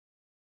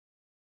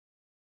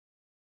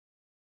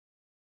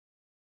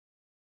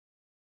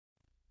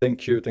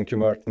Thank you,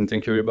 Martin.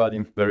 Thank you, everybody.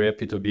 I'm very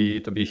happy to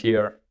be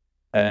here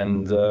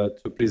and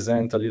to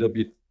present a little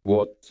bit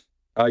what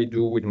I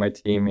do with my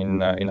team in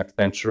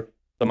Accenture.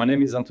 So my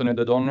name is Antonio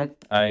Donno.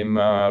 I'm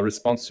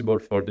responsible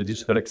for the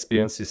digital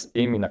experiences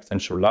team in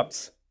Accenture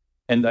Labs,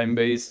 and I'm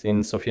based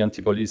in Sophia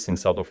Antipolis in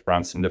south of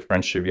France, in the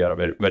French Riviera.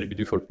 Very, very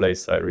beautiful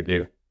place. I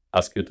really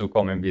ask you to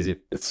come and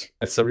visit.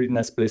 It's a really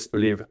nice place to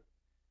live.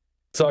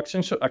 So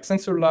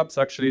Accenture Labs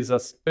actually is a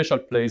special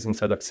place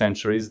inside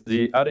Accenture. It's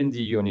the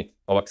R&D unit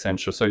of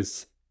Accenture. So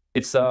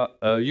it's a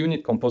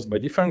unit composed by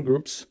different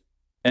groups.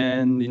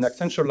 And in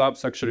Accenture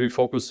Labs, actually, we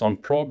focus on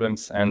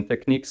problems and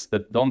techniques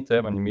that don't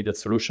have an immediate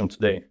solution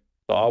today.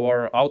 So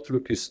our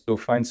outlook is to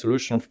find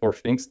solutions for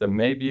things that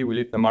maybe will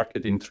hit the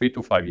market in 3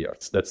 to 5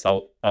 years. That's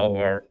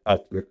our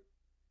outlook.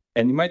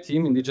 And in my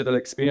team, in digital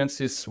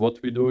experiences,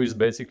 what we do is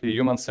basically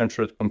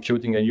human-centered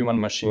computing and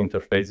human-machine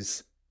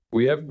interfaces.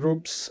 We have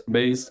groups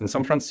based in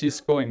San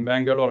Francisco, in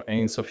Bangalore,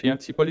 and in Sophia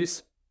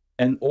Antipolis.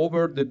 And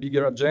over the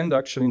bigger agenda,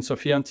 actually, in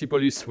Sophia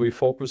Antipolis, we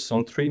focus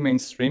on 3 main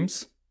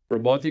streams: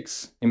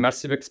 robotics,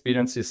 immersive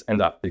experiences, and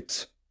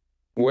haptics.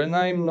 When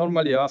I'm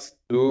normally asked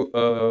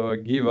to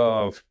give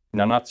in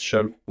a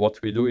nutshell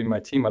what we do in my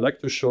team, I like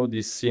to show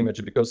this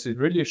image because it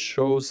really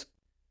shows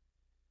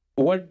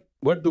where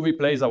do we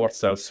place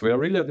ourselves. We are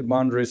really at the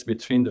boundaries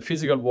between the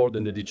physical world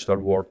and the digital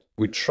world.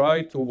 We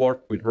try to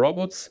work with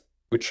robots.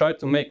 We try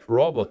to make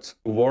robots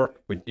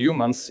work with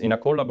humans in a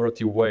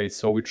collaborative way.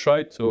 So we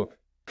try to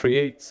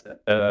create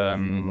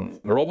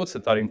robots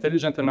that are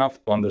intelligent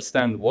enough to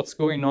understand what's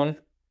going on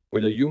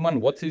with a human,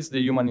 what is the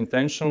human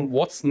intention,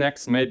 what's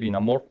next maybe in a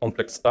more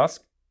complex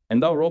task,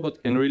 and how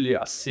robot can really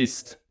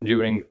assist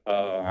during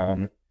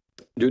a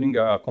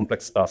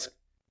complex task.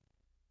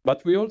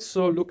 But we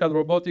also look at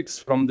robotics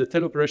from the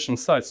teleoperation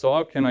side. So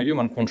how can a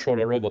human control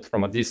a robot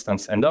from a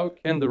distance? And how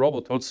can the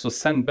robot also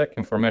send back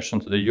information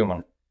to the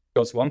human?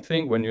 Because one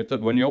thing, when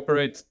you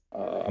operate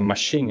a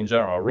machine in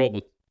general, a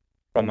robot,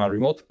 from a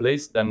remote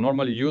place, then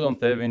normally you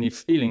don't have any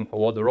feeling of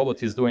what the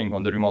robot is doing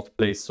on the remote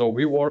place. So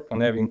we work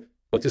on having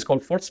what is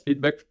called force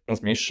feedback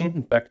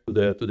transmission back to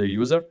the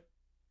user.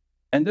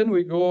 And then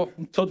we go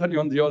totally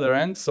on the other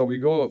end. So we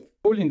go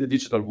fully in the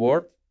digital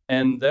world.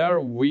 And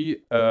there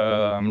we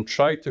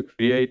try to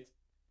create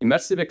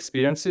immersive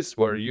experiences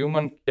where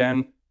humans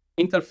can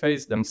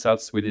interface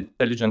themselves with the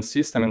intelligent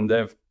system and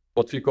have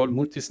what we call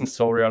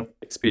multisensorial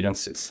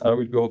experiences. I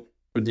will go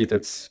through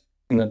details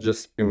in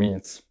just a few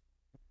minutes.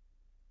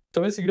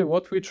 So basically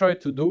what we try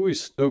to do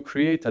is to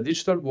create a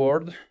digital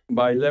world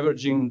by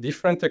leveraging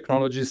different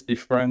technologies,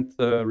 different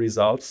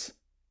results,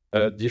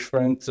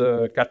 different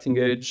cutting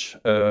edge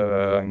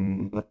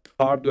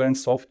hardware and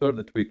software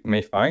that we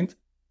may find.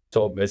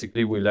 So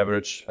basically we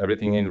leverage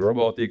everything in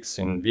robotics,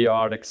 in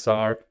VR,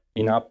 XR,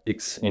 in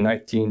haptics, in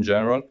IT in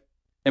general.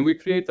 And we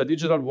create a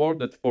digital world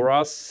that for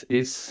us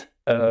is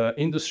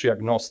industry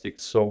agnostic.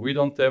 So we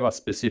don't have a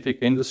specific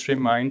industry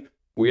in mind.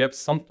 We have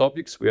some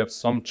topics, we have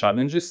some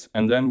challenges,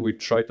 and then we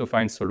try to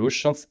find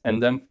solutions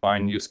and then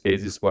find use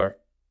cases where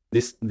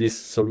these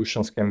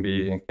solutions can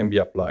be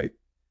applied.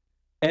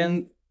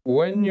 And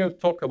when you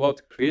talk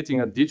about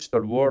creating a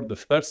digital world, the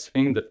first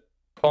thing that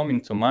comes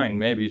into mind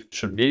maybe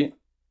should be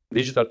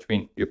digital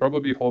twin. You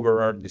probably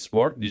overheard this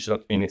word. Digital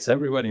twin is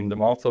everywhere in the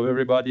mouth of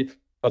everybody.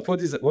 But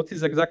what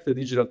is exactly a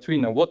digital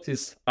twin, and what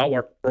is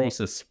our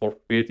process for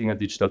creating a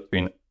digital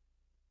twin?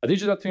 A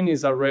digital twin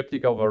is a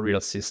replica of a real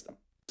system,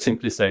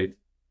 simply said.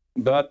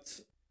 But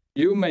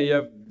you may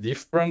have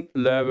different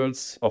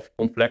levels of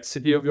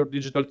complexity of your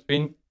digital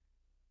twin.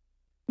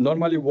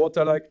 Normally, what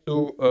I like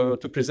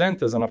to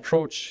present as an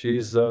approach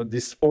is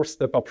this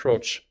 4-step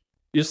approach.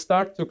 You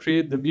start to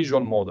create the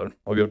visual model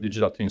of your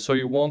digital twin. So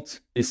you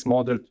want this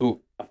model to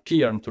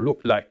appear and to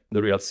look like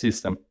the real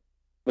system.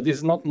 But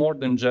it's not more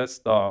than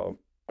just a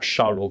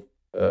shallow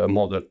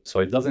model. So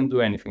it doesn't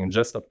do anything, it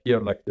just appear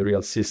like the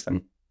real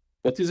system.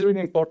 What is really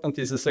important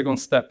is the second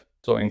step.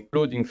 So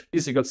including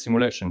physical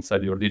simulation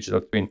inside your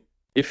digital twin.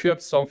 If you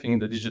have something in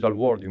the digital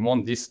world, you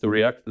want this to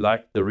react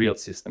like the real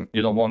system.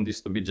 You don't want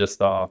this to be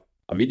just a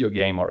video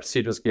game or a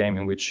serious game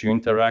in which you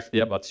interact,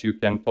 yeah, but you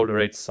can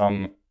tolerate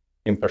some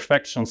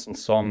imperfections and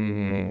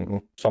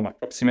some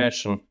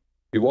approximation.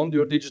 You want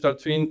your digital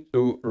twin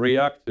to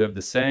react, to have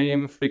the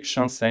same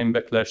friction, same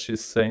backlashes,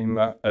 same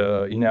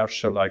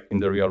inertia like in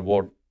the real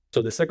world.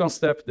 So the second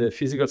step, the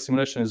physical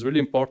simulation, is really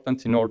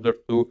important in order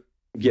to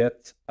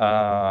get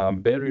a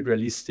very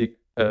realistic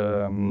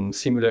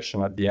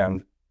simulation at the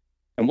end.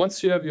 And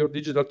once you have your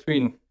digital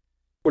twin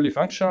fully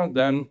functional,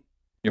 then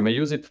you may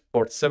use it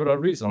for several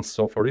reasons.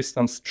 So for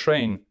instance,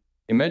 train.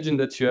 Imagine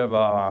that you have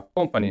a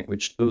company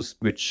which does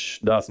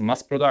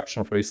mass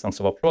production, for instance,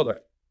 of a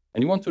product,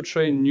 and you want to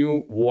train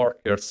new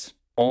workers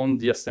on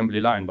the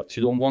assembly line, but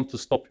you don't want to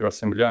stop your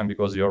assembly line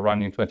because you're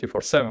running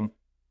 24/7.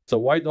 So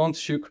why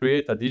don't you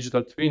create a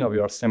digital twin of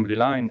your assembly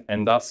line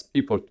and ask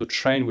people to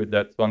train with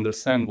that, to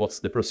understand what's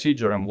the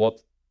procedure and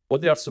what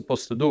they are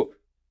supposed to do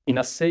in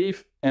a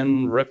safe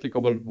and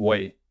replicable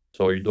way.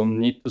 So you don't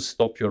need to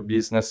stop your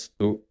business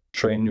to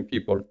train new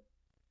people.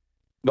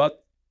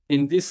 But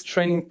in this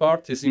training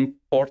part, it's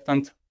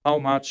important how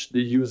much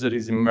the user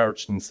is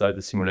immersed inside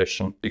the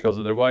simulation. Because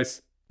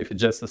otherwise, if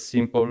it's just a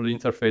simple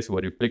interface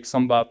where you click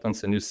some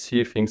buttons and you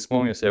see things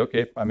moving, you say,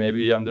 okay, I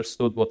maybe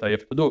understood what I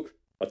have to do.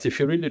 But if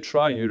you really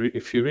try,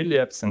 if you really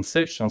have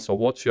sensations of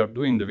what you are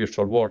doing in the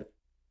virtual world,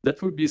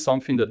 that will be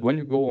something that when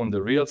you go on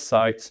the real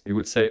site, you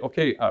will say,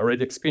 okay, I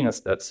already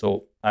experienced that,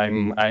 so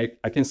I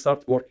can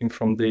start working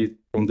from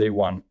day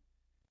one.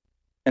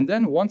 And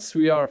then once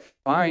we are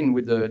fine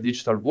with the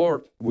digital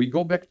world, we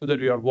go back to the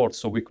real world.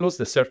 So we close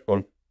the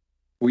circle.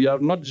 We are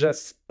not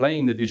just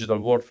playing the digital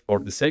world for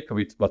the sake of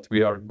it, but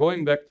we are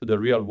going back to the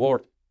real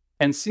world.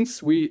 And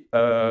since we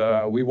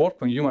work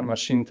on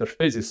human-machine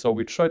interfaces, so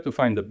we try to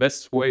find the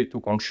best way to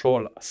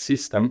control a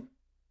system.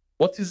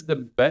 What is the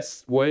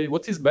best way?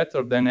 What is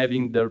better than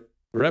having the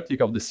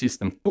replica of the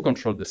system to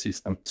control the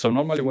system? So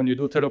normally when you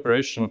do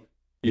teleoperation,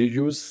 you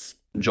use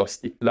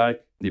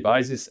joystick-like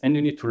devices, and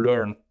you need to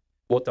learn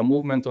what a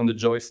movement on the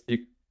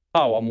joystick,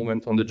 how a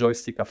movement on the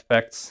joystick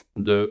affects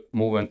the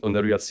movement on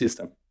the real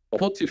system.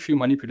 But what if you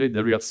manipulate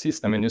the real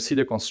system and you see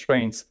the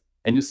constraints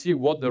and you see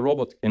what the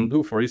robot can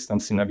do, for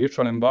instance, in a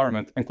virtual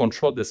environment and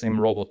control the same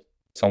robot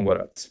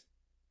somewhere else?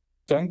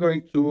 So I'm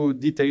going to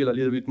detail a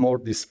little bit more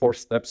these 4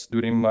 steps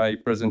during my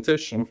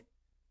presentation.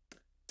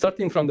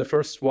 Starting from the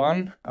first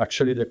one,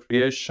 actually the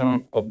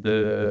creation of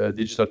the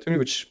digital twin,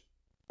 which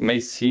may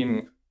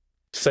seem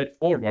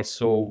straightforward.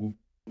 So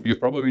you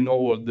probably know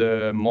what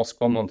the most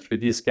common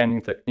 3D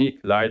scanning technique,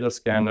 LiDAR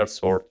scanners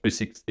or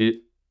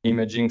 360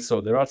 imaging.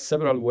 So there are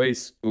several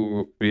ways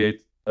to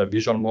create a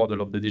visual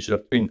model of the digital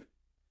twin.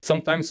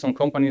 Sometimes some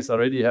companies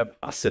already have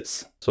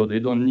assets, so they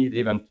don't need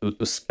even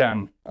to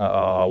scan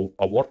a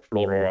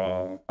workflow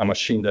or a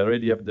machine. They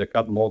already have the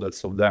CAD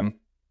models of them.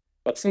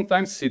 But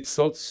sometimes it's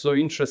also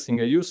interesting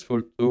and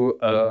useful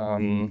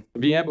to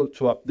be able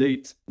to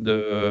update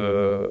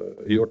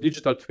your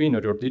digital twin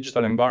or your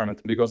digital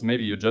environment, because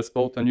maybe you just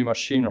bought a new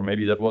machine or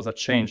maybe there was a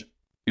change.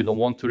 You don't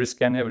want to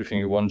rescan everything.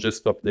 You want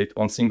just to update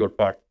one single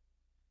part.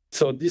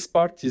 So this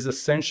part is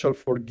essential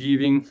for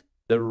giving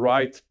the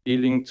right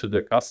feeling to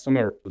the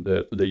customer,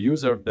 to the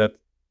user, that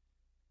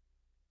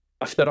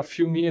after a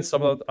few minutes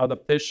of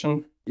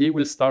adaptation, he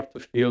will start to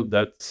feel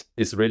that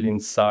he's really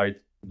inside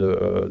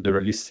the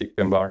realistic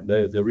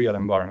environment, the real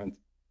environment.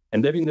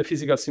 And having the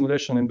physical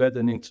simulation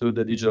embedded into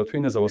the digital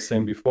twin, as I was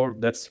saying before,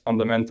 that's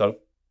fundamental,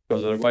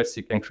 because otherwise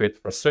it can create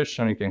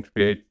frustration, it can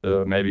create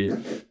maybe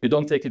you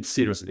don't take it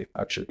seriously,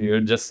 actually. You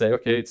just say,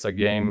 okay, it's a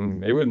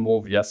game, it will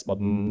move, yes,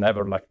 but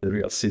never like the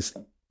real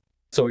system.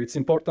 So it's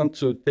important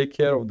to take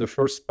care of the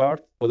first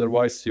part,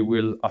 otherwise you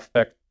will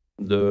affect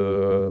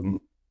the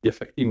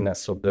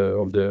effectiveness of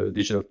the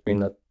digital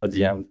twin at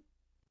the end.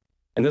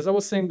 And as I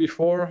was saying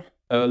before,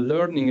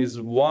 learning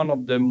is one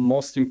of the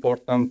most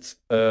important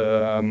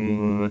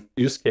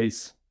use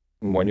case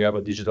when you have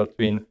a digital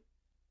twin.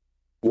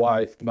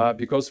 Why?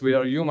 Because we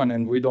are human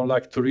and we don't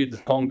like to read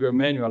longer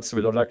manuals,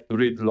 we don't like to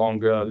read long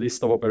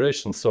list of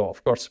operations. So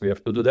of course we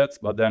have to do that.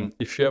 But then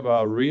if you have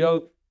a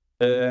real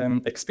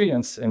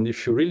experience, and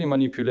if you really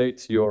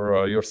manipulate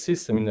your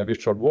system in a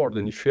virtual world,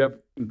 and if you have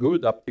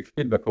good haptic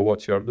feedback of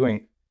what you are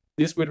doing,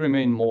 this will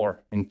remain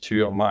more into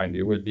your mind.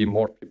 You will be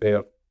more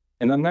prepared.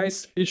 And a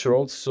nice feature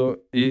also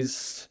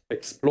is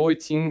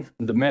exploiting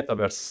the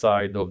metaverse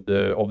side of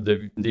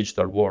the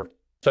digital world.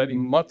 So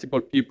having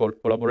multiple people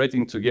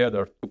collaborating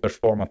together to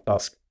perform a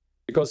task.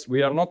 Because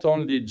we are not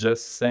only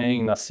just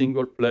saying a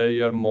single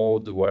player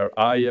mode where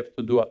I have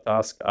to do a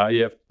task, I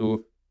have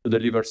to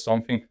deliver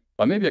something,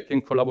 but maybe I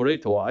can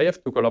collaborate, or I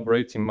have to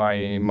collaborate in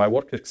my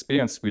work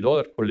experience with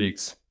other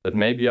colleagues that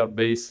maybe are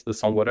based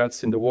somewhere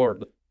else in the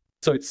world.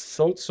 So it's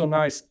also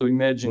nice to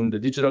imagine the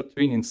digital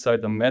twin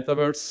inside the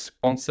metaverse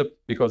concept,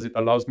 because it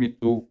allows me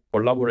to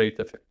collaborate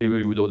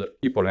effectively with other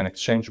people and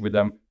exchange with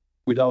them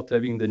without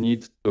having the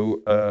need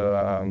to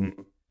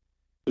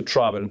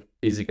travel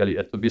physically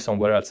and to be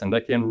somewhere else. And I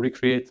can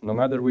recreate no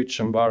matter which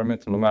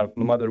environment, no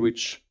matter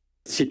which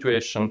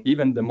situation,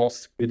 even the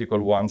most critical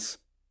ones.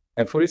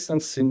 And for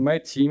instance, in my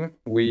team,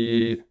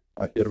 here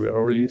we are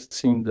already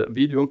seeing the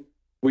video,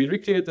 we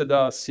recreated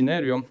a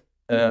scenario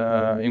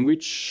in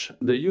which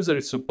the user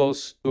is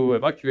supposed to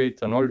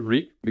evacuate an oil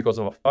rig because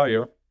of a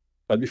fire,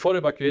 but before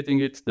evacuating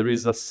it, there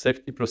is a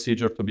safety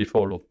procedure to be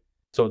followed.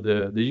 So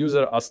the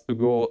user has to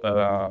go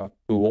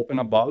to open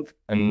a valve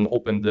and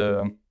open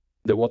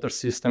the water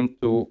system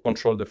to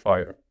control the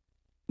fire.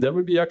 There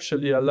will be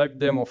actually a live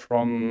demo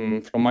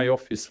from my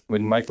office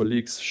with my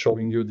colleagues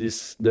showing you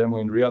this demo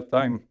in real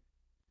time.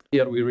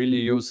 Here we really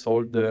use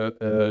all the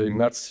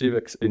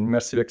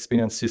immersive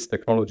experiences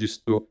technologies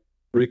to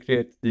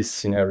recreate this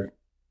scenario.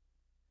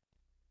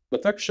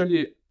 But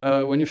actually,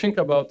 when you think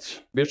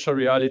about virtual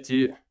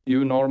reality,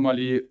 you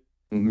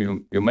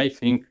may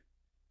think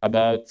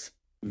about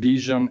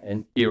vision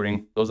and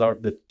hearing. Those are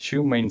the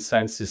two main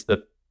senses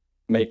that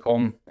may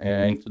come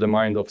into the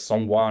mind of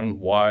someone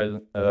while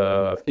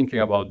thinking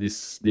about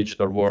this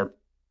digital world.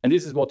 And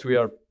this is what we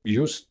are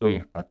used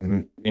to.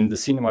 In the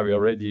cinema, we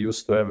already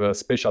used to have a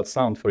spatial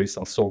sound, for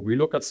instance. So we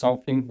look at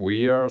something, we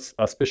hear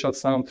a spatial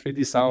sound,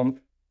 3D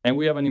sound, and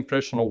we have an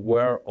impression of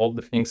where all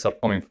the things are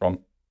coming from.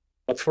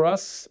 But for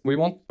us, we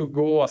want to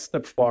go a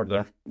step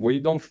further. We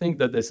don't think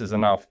that this is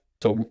enough.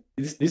 So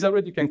this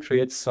already can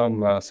create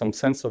some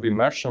sense of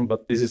immersion,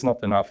 but this is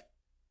not enough.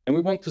 And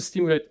we want to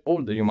stimulate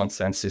all the human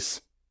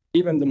senses,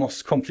 even the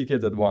most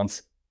complicated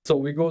ones. So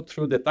we go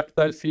through the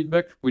tactile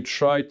feedback. We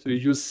try to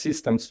use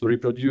systems to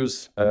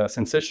reproduce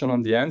sensation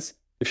on the hands.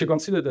 If you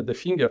consider that the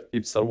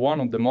fingertips are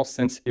one of the most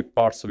sensitive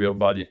parts of your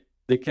body,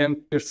 they can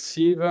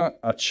perceive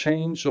a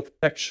change of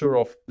texture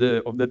of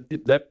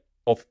the depth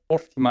of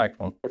 40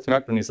 micron. 40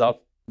 micron is half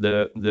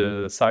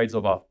the size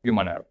of a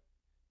human hair.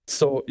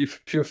 So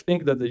if you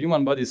think that the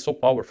human body is so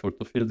powerful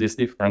to feel these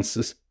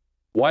differences,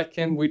 why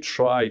can't we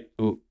try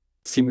to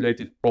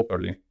simulate it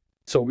properly?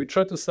 So we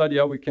try to study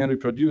how we can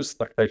reproduce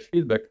tactile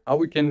feedback, how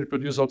we can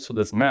reproduce also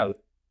the smell.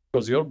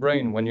 Because your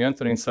brain, when you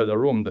enter inside a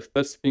room, the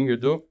first thing you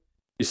do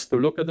is to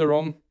look at the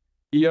room,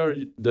 hear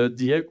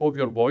the echo of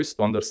your voice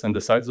to understand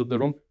the size of the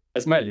room,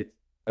 and smell it.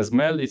 A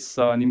smell is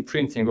an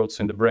imprinting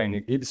also in the brain.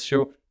 It gives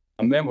you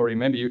a memory.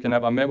 Maybe you can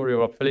have a memory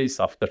of a place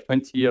after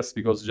 20 years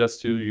because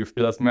just you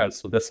feel a smell.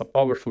 So that's a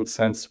powerful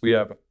sense we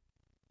have.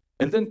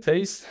 And then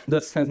taste,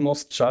 that's the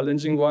most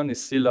challenging one,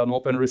 is still an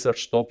open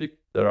research topic.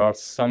 There are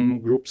some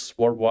groups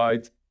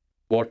worldwide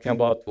working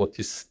about what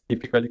is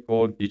typically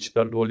called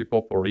digital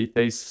lollipop or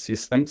e-taste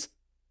systems.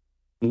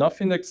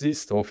 Nothing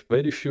exists, or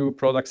very few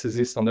products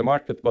exist on the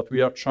market, but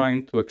we are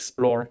trying to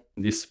explore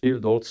this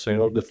field also in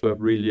order to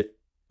have really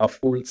a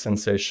full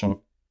sensation.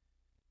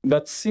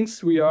 But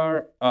since we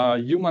are a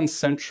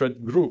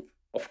human-centered group,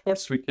 of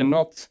course, we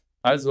cannot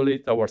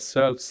isolate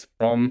ourselves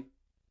from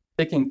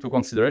taking into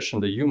consideration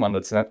the human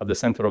that's at the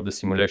center of the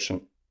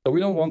simulation. So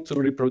we don't want to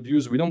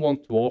reproduce, we don't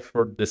want to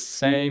offer the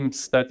same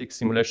static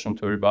simulation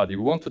to everybody.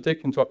 We want to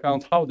take into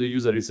account how the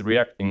user is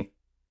reacting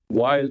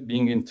while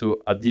being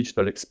into a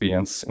digital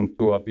experience,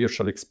 into a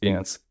virtual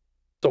experience.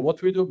 So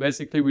what we do,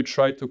 basically, we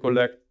try to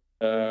collect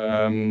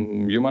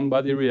human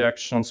body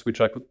reactions, we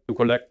try to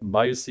collect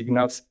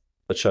biosignals,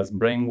 such as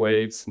brain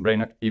waves,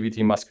 brain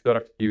activity, muscular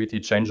activity,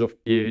 change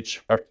of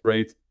pH, heart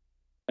rate.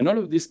 And all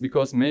of this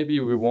because maybe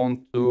we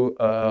want to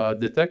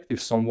detect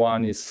if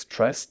someone is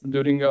stressed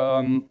during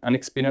an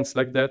experience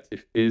like that,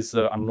 if he's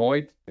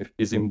annoyed, if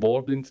he's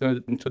involved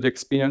into the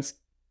experience,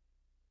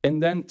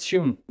 and then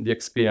tune the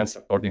experience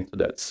according to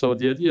that. So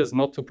the idea is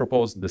not to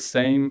propose the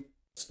same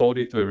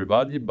story to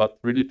everybody, but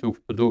really to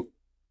do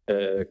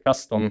a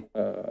custom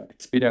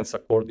experience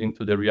according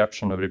to the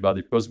reaction of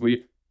everybody. Because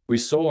we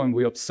saw and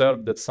we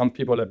observed that some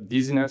people have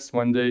dizziness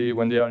when they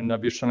are in a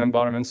virtual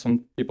environment.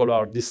 Some people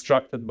are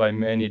distracted by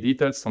many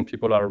details. Some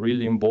people are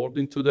really involved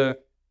into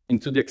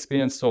the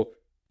experience. So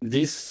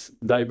this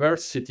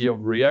diversity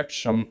of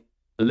reaction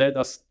led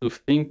us to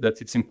think that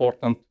it's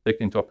important to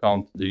take into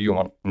account the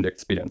human in the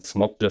experience,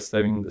 not just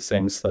having the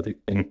same static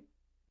thing.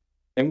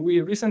 And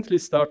we recently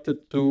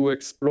started to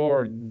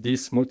explore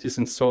this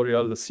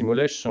multisensorial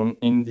simulation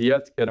in the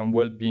healthcare and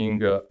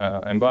well-being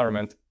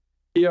environment.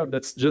 Here,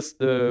 that's just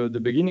the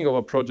beginning of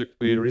a project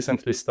we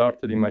recently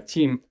started in my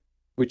team,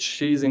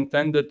 which is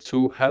intended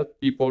to help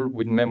people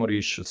with memory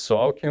issues. So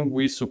how can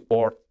we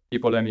support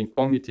people having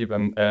cognitive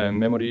and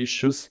memory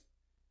issues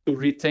to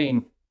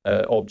retain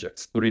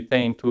objects,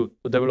 to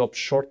develop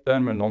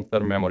short-term and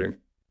long-term memory?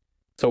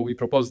 So we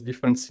propose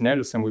different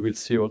scenarios, and we will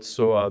see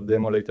also a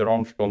demo later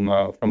on from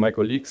my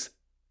colleagues.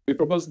 We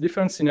propose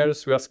different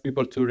scenarios. We ask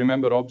people to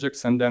remember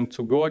objects and then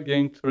to go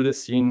again through the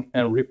scene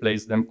and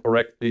replace them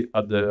correctly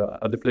at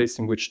the place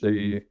in which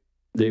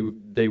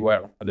they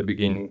were at the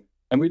beginning.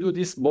 And we do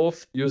this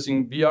both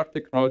using VR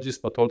technologies,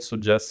 but also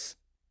just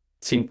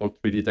simple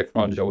 3D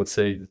technology, I would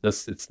say,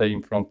 just stay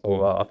in front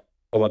of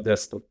a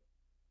desktop.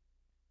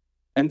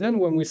 And then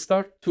when we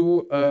start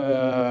to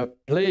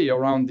play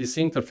around this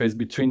interface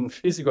between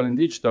physical and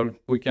digital,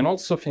 we can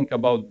also think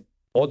about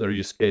other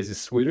use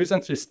cases. We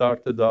recently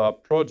started a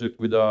project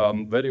with a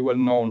very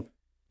well-known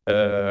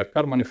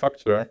car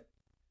manufacturer.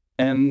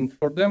 And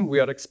for them, we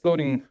are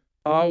exploring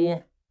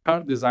how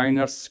car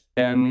designers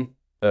can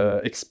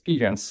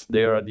experience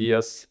their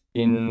ideas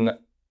in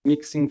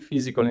mixing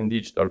physical and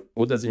digital.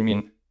 What does it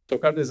mean? So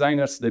car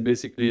designers, they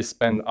basically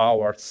spend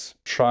hours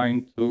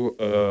trying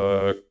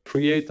to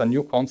create a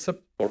new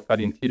concept for car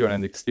interior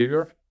and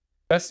exterior,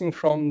 passing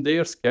from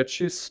their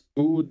sketches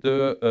to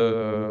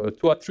a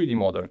 3D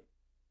model.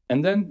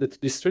 And then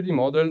this 3D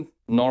model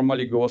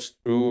normally goes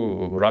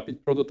through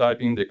rapid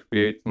prototyping. They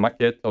create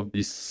maquette of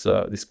this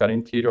car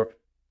interior,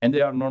 and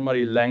they are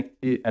normally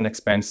lengthy and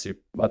expensive.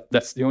 But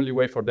that's the only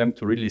way for them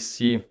to really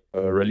see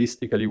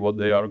realistically what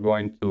they are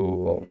going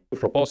to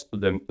propose to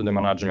the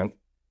management.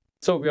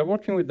 So we are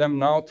working with them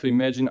now to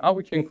imagine how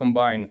we can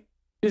combine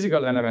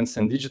physical elements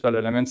and digital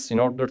elements in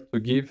order to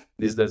give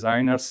these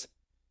designers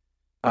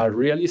a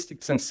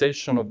realistic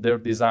sensation of their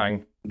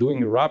design,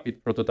 doing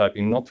rapid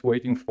prototyping, not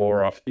waiting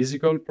for a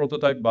physical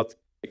prototype, but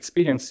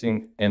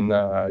experiencing and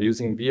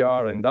using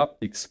VR and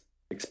haptics,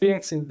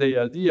 experiencing the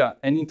idea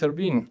and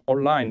intervene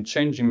online,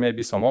 changing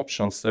maybe some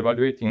options,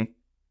 evaluating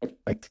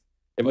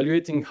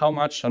how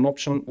much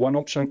one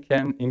option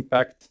can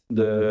impact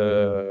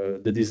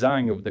the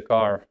design of the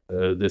car,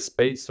 the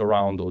space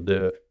around, or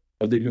the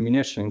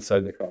illumination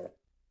inside the car.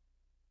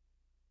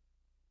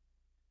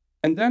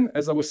 And then,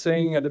 as I was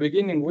saying at the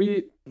beginning,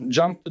 we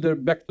jump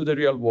back to the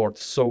real world.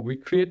 So we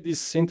create this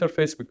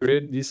interface, we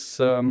create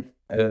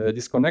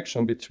this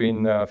connection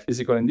between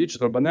physical and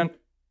digital, but then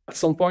at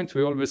some point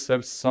we always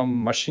have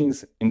some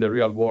machines in the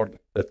real world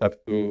that have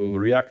to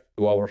react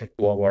to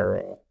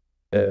our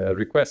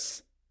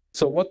requests.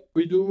 So what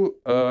we do,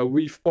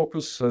 we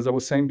focus, as I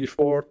was saying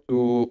before,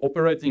 to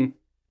operating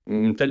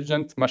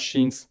intelligent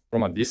machines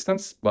from a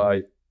distance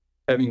by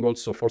having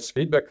also force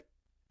feedback.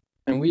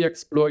 And we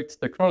exploit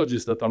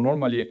technologies that are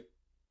normally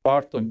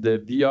part of the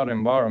VR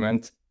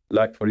environment,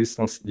 like, for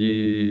instance,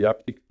 the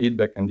haptic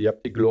feedback and the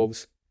haptic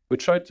gloves. We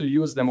try to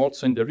use them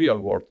also in the real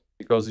world,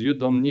 because you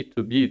don't need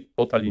to be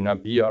totally in a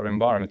VR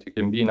environment. You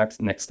can be in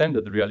an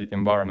extended reality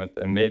environment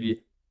and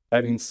maybe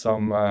having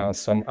some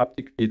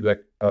haptic feedback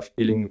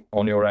feeling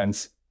on your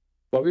hands.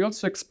 But we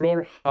also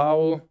explore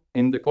how,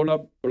 in the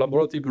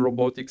collaborative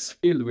robotics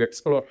field, we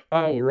explore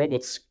how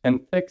robots can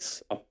take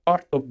a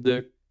part of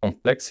the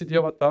complexity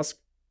of a task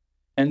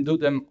and do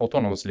them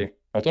autonomously.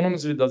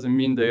 Autonomously doesn't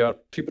mean they are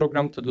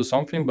pre-programmed to do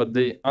something, but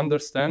they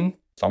understand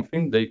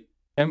something, they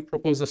can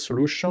propose a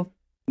solution.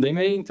 They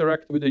may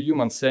interact with a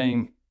human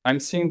saying, I'm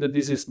seeing that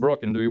this is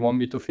broken, do you want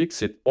me to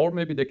fix it? Or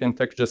maybe they can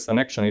take just an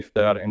action if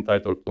they are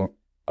entitled to.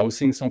 I was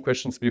seeing some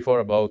questions before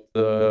about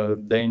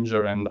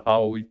danger and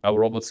how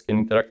robots can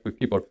interact with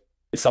people.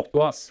 It's up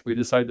to us. We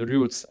decide the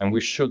rules, and we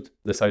should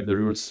decide the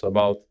rules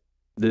about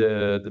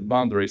the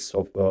boundaries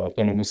of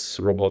autonomous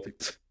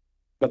robotics.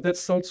 But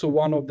that's also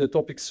one of the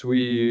topics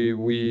we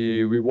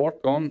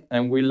work on,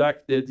 and we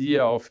like the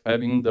idea of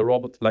having the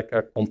robot like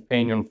a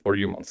companion for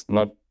humans,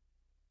 not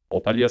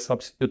totally a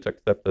substitute,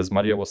 except, as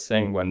Maria was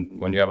saying,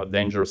 when you have a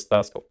dangerous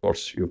task, of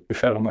course, you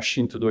prefer a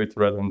machine to do it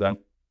rather than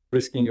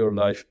risking your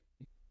life.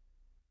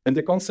 And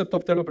the concept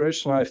of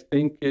teleoperation, I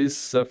think,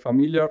 is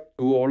familiar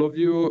to all of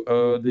you.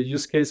 The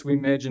use case we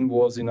imagined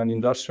was in an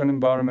industrial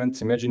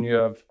environment. Imagine you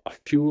have a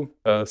few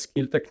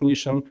skilled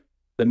technicians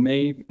that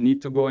may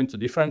need to go into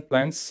different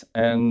plants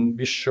and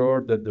be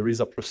sure that there is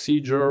a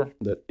procedure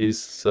that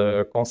is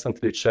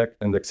constantly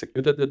checked and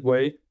executed that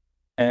way.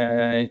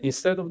 And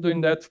instead of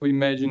doing that, we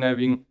imagine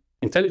having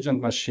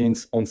intelligent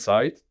machines on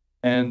site,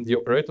 and the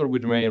operator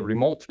would remain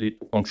remotely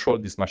to control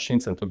these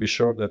machines and to be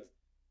sure that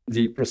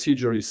the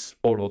procedure is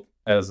followed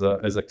as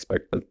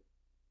expected.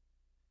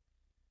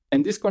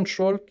 And this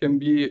control can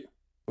be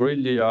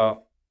really a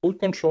full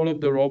control of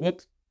the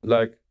robot,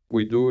 like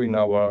we do in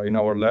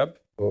our lab.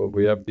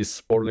 We have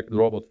this 4-legged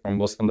robot from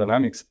Boston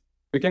Dynamics.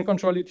 We can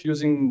control it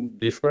using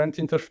different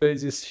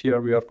interfaces.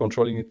 Here we are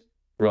controlling it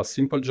through a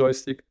simple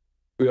joystick.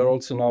 We are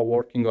also now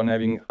working on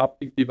having a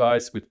haptic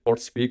device with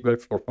force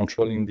feedback for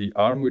controlling the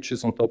arm, which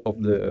is on top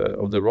of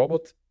the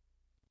robot.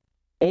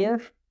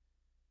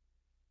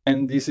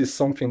 And this is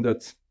something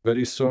that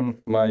very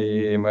soon my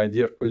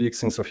dear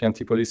colleagues in Sophia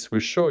Antipolis will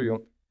show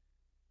you.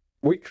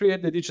 We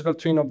create the digital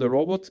twin of the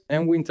robot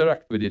and we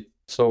interact with it.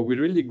 So we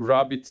really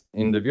grab it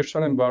in the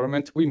virtual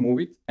environment, we move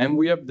it, and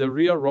we have the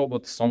real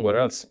robot somewhere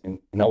else. In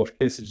our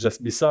case, it's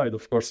just beside.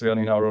 Of course, we are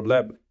in our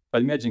lab.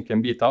 But imagine, it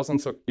can be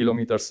thousands of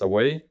kilometers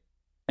away.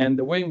 And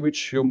the way in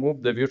which you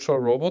move the virtual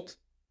robot,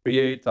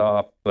 create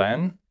a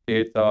plan,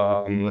 create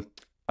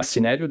a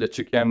scenario that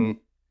you can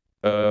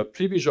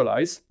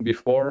pre-visualize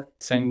before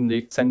sending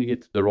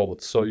it to the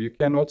robot. So you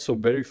can also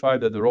verify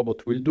that the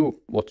robot will do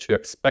what you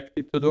expect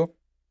it to do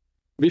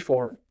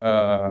before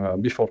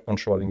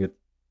controlling it.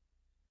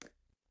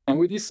 And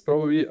with this,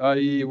 probably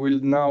I will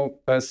now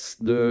pass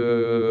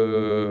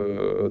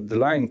the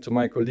line to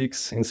my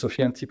colleagues in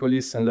Sophia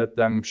Antipolis and let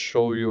them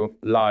show you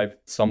live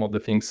some of the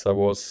things I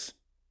was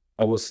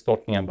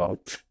talking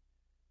about.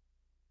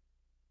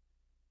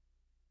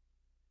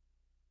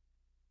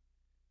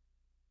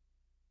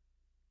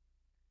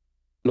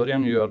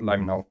 Lorian, you are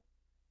live now.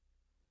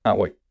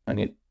 Wait, I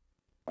need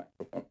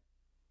microphone.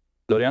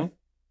 Lorian?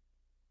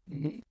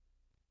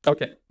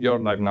 Okay, you're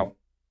live now.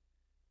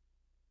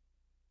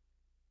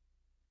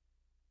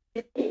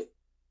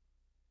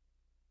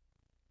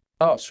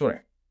 Oh, sorry.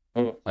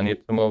 Oh, I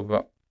need to move.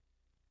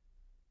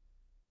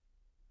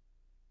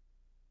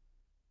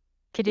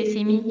 Could you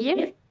see me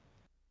here?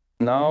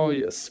 Now,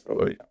 yes,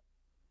 probably.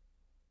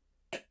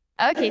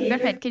 Okay,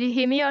 perfect. Could you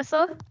hear me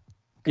also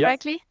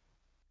correctly? Yes.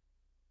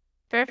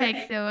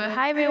 Perfect. So,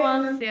 hi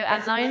everyone. So,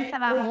 I'm Lauriane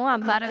Savaron.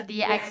 I'm part of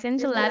the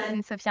Accenture Labs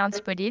in Sophia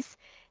Antipolis,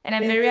 and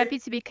I'm very happy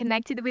to be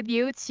connected with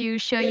you to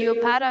show you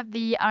part of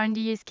the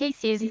R&D use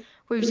cases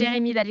with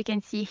Jeremy that you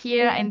can see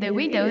here in the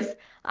windows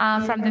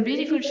from the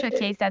beautiful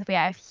showcase that we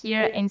have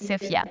here in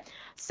Sophia.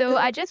 So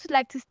I just would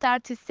like to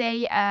start to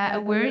say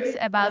words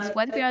about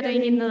what we are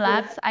doing in the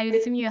labs. I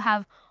assume you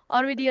have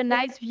already a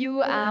nice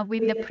view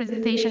with the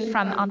presentation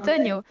from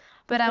Antonio,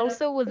 but I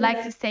also would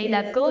like to say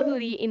that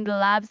globally in the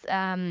labs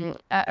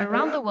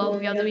around the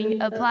world, we are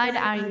doing applied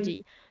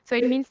R&D. So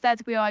it means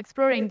that we are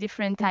exploring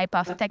different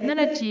types of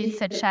technologies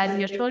such as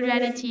virtual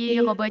reality,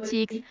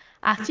 robotics,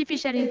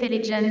 artificial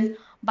intelligence,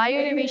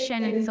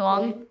 bioinnovation, and so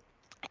on.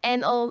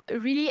 and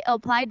really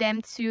apply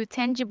them to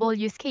tangible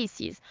use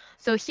cases.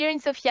 So here in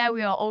Sophia,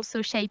 we are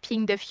also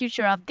shaping the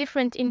future of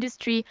different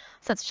industry,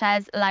 such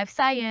as life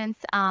science,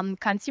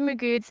 consumer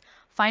goods,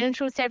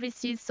 financial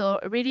services. So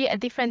really a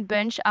different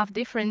bunch of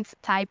different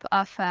type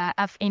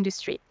of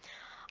industry.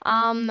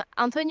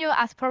 Antonio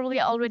has probably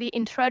already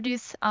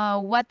introduced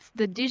what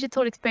the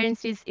digital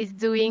experiences is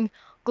doing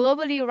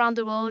globally around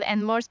the world,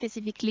 and more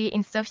specifically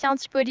in Sophia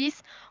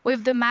Antipolis.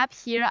 With the map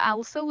here, I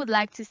also would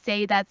like to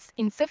say that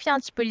in Sophia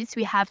Antipolis,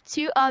 we have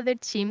two other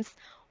teams,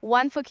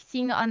 one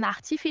focusing on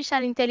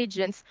artificial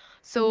intelligence.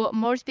 So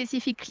more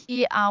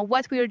specifically,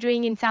 what we are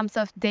doing in terms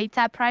of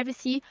data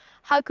privacy,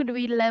 how could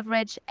we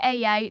leverage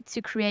AI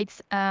to create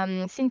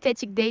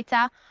synthetic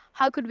data?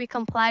 How could we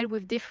comply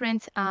with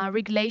different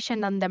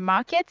regulation on the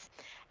market?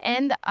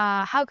 And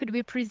how could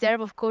we preserve,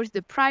 of course,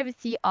 the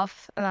privacy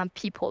of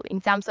people in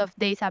terms of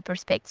data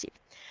perspective?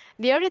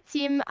 The other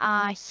team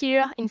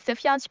here in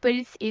Sophia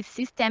Antipolis is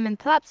system and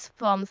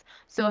platforms.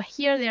 So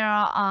here they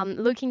are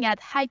looking at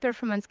high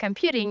performance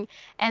computing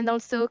and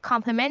also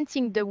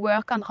complementing the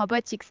work on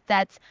robotics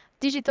that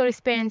digital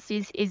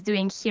experiences is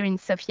doing here in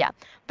Sophia,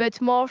 but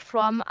more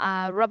from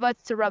robot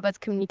to robot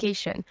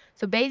communication.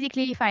 So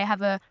basically, if I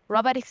have a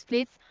robotic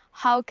split,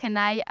 how can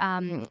I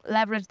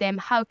leverage them?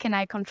 How can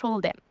I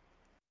control them?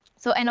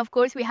 So, and of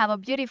course, we have a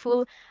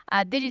beautiful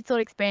digital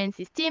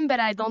experiences team,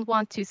 but I don't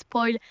want to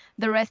spoil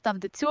the rest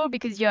of the tour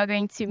because you are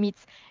going to meet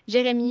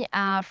Jeremy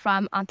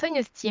from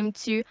Antonio's team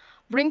to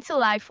bring to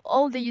life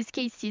all the use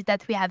cases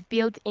that we have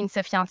built in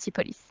Sophia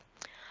Antipolis.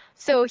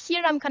 So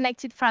here I'm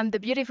connected from the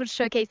beautiful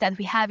showcase that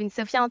we have in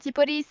Sophia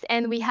Antipolis,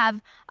 and we have,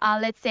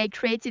 let's say,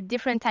 created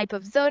different type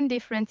of zone,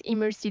 different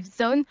immersive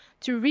zone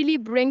to really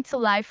bring to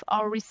life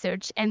our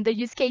research and the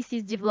use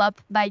cases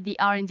developed by the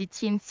R&D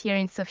teams here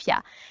in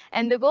Sophia.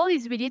 And the goal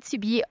is really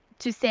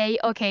to say,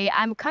 okay,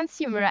 I'm a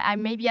consumer,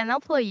 I'm maybe an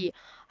employee.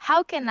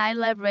 How can I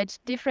leverage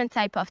different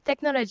type of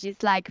technologies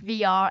like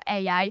VR,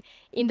 AI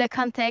in the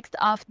context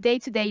of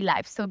day-to-day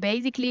life? So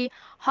basically,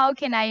 how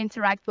can I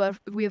interact with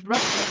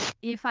robots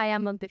if I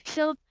am on the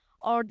field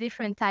or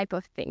different type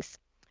of things?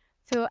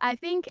 So I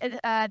think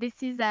this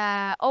is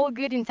all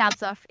good in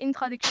terms of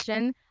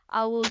introduction.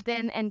 I will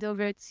then hand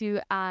over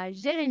to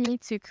Jeremy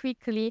to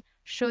quickly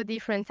show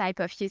different type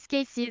of use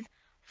cases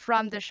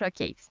from the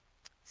showcase.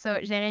 So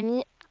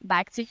Jeremy,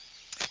 back to you.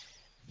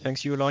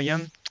 Thanks you,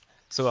 Lauriane.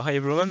 So hi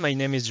everyone, my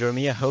name is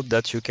Jeremy. I hope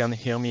that you can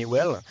hear me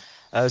well.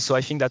 So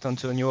I think that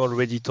Antonio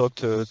already talked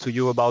to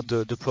you about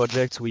the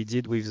project we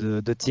did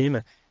with the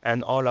team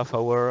and all of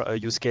our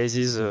use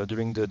cases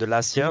during the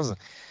last years.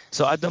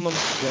 So at the moment,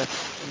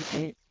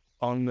 we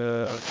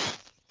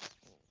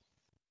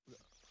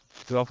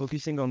are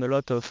focusing on a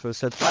lot of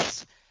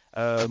subtracts,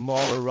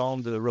 more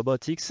around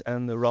robotics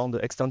and around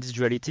extended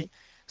reality.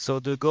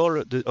 So the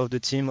goal of the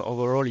team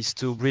overall is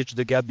to bridge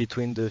the gap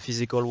between the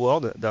physical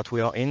world that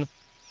we are in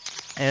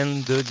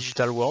and the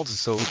digital world.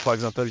 So for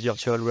example,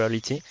 virtual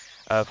reality,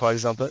 for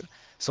example.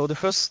 So the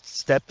first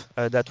step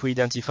that we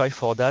identify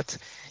for that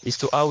is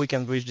to how we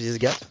can bridge this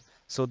gap.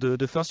 So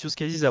the first use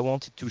cases I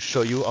wanted to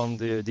show you on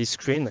this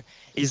screen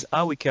is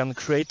how we can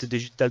create a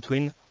digital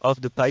twin of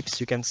the pipes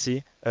you can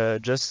see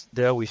just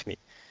there with me.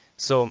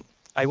 So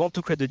I want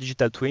to create a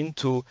digital twin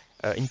to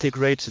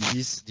integrate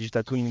this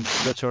digital twin in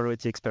virtual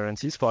reality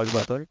experiences, for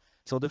example.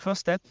 So the first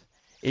step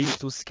is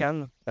to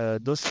scan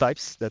those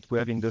pipes that we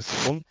have in the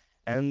room,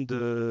 and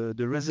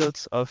the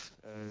results of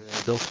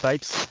those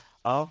pipes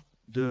are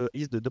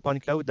the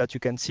point cloud that you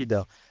can see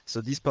there. So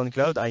this point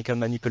cloud, I can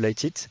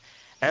manipulate it,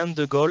 and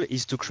the goal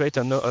is to create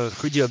a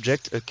 3D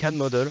object, a CAD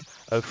model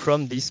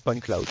from this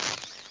point cloud.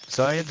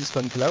 So I have this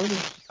point cloud.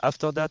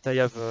 After that, I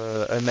have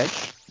a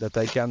mesh that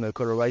I can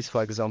colorize,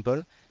 for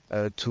example,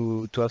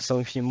 to have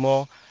something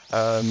more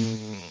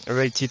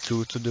related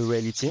to the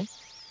reality.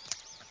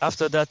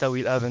 After that, I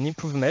will have an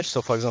improved mesh.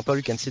 So for example,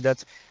 you can see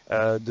that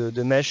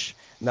the mesh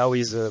now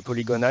is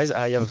polygonized.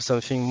 I have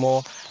something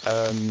more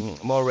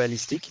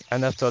realistic.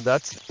 And after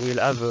that, we'll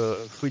have a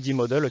 3D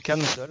model, a CAD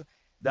model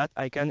that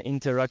I can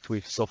interact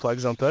with. So for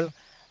example,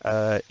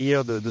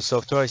 here the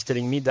software is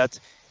telling me that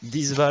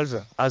this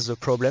valve has a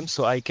problem.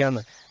 So I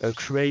can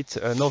create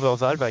another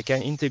valve. I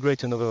can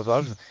integrate another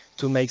valve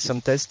to make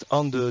some tests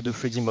on the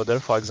 3D model,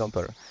 for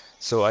example.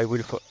 So I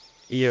will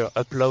here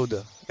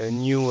upload a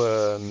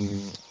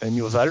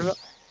new valve,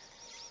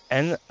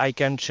 and I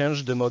can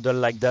change the model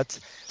like that.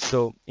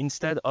 So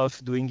instead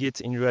of doing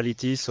it in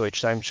reality, so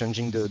each time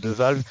changing the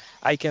valve,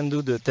 I can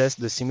do the test,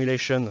 the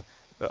simulation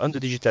on the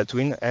digital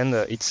twin, and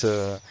it's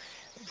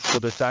for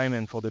the time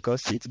and for the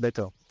cost, it's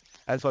better.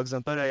 And for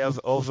example, I have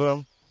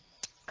other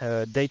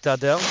data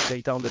there,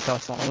 data on the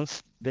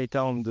performance, data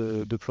on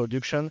the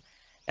production,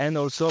 and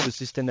also the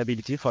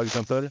sustainability. For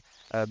example,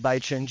 by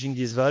changing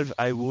this valve,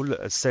 I will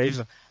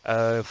save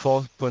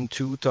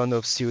 4.2 tons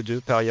of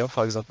CO2 per year,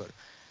 for example.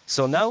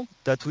 So now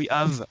that we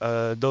have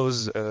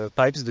those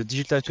pipes, the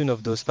digital twin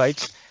of those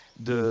pipes,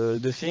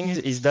 the thing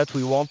is that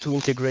we want to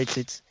integrate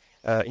it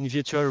in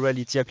virtual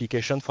reality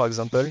application, for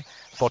example,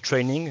 for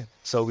training.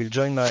 So we'll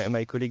join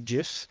my colleague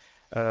Jeff,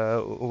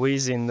 who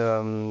is in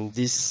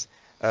this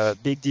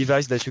big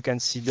device that you can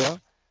see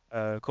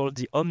there called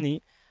the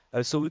Omni.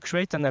 So we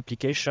create an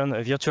application,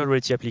 a virtual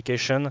reality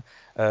application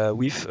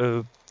with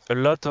a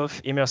lot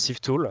of immersive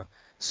tool.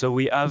 So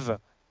we have,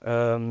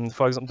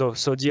 for example,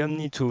 so the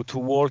Omni to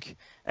work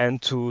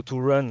and to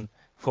run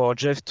for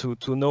Jeff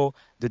to know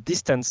the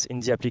distance in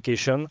the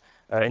application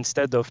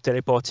instead of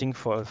teleporting,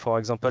 for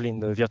example, in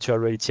the virtual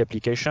reality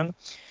application.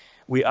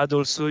 We add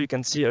also, you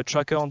can see a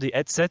tracker on the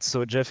headset,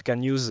 so Jeff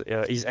can use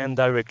his hand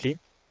directly.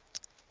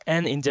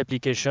 And in the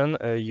application,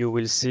 you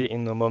will see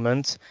in a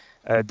moment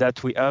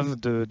that we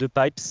have the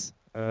pipes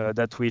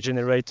that we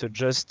generated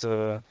just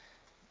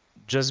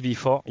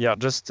before,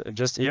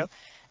 just here.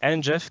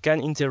 And Jeff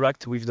can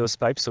interact with those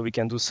pipes, so we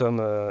can do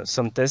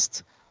some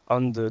tests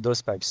on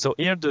those pipes. So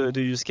here the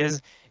use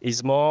case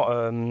is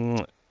more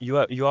you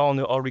are on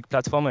the Auric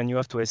platform and you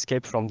have to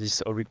escape from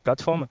this Auric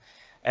platform,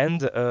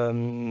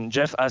 and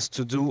Jeff has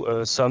to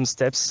do some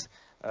steps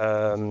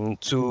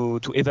to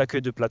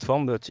evacuate the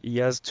platform, but he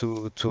has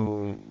to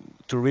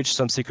reach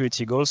some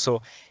security goals.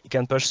 So he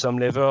can push some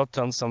lever,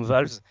 turn some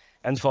valves,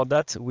 and for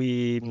that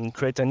we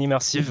create an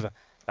immersive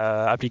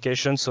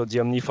application. So the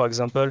Omni, for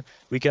example,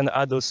 we can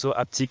add also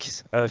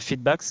haptic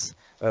feedbacks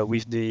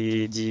with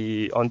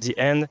the on the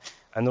end,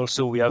 and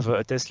also we have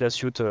a Tesla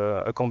suite,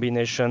 a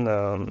combination,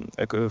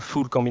 a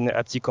full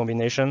haptic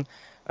combination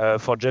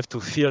for Jeff to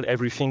feel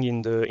everything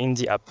in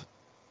the app.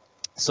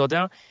 So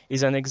there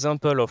is an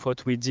example of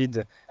what we did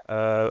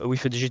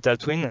with a digital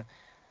twin.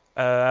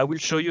 I will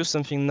show you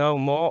something now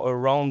more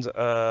around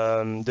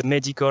the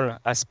medical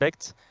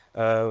aspect.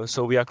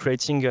 So we are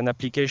creating an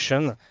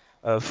application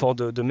for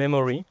the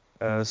memory.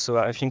 So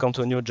I think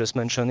Antonio just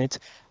mentioned it.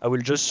 I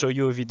will just show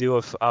you a video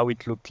of how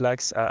it looked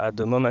like at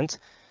the moment.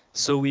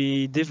 So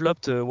we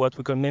developed what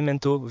we call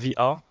Memento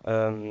VR.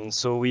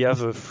 So we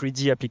have a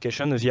 3D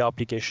application, a VR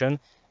application,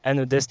 and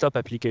a desktop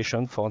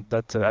application for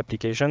that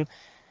application.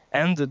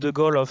 And the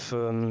goal of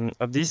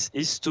this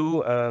is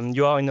to,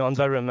 you are in an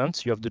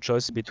environment, you have the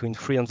choice between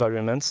 3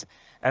 environments,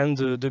 and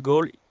the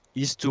goal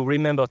is to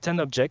remember 10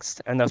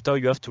 objects, and after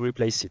you have to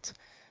replace it.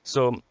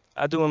 So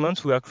at the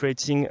moment we are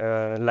creating,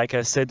 like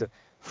I said,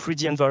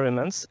 3D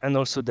environments and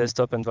also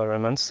desktop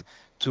environments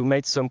to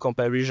make some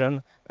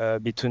comparison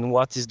between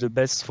what is the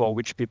best for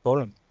which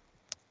people.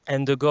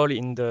 And the goal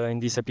in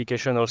this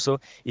application also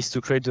is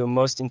to create the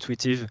most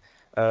intuitive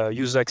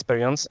user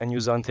experience and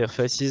user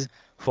interfaces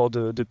for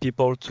the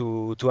people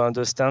to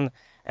understand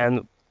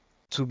and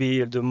to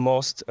be the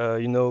most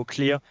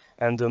clear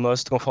and the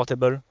most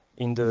comfortable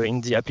in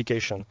the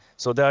application.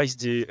 So there is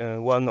the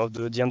one of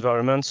the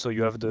environment. So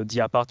you have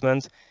the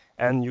apartment,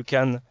 and you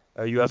can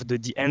you have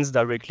the ends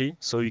directly.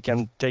 So you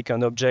can take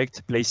an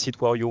object, place it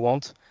where you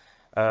want.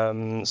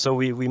 So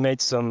we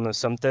made some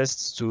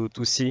tests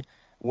to see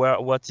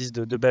what is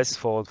the best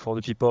for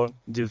the people,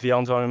 the VR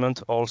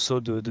environment, also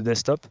the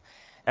desktop.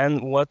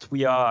 And what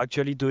we are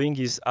actually doing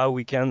is how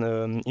we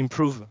can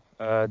improve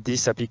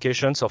this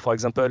application. So for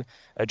example,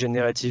 a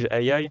generative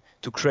AI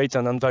to create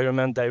an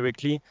environment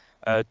directly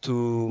by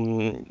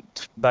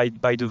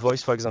the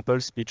voice, for example,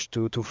 speech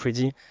to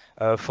 3D,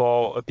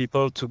 for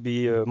people to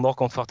be more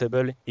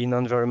comfortable in an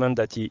environment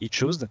that he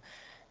chose.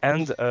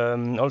 And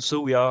also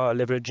we are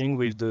leveraging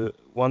with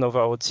one of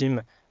our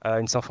team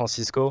in San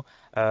Francisco,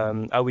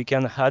 how we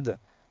can add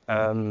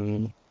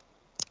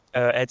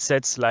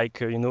headsets like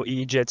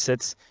EEG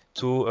headsets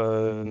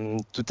to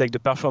take the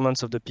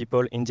performance of the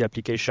people in the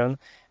application,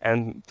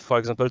 and for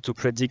example to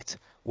predict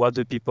what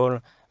the people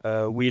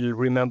will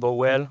remember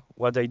well,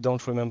 what they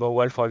don't remember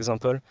well, for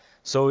example.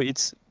 So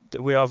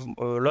we have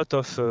a lot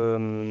of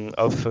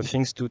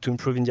things to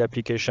improve in the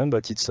application,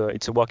 but it's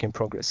a work in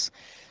progress.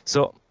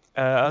 So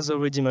as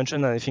already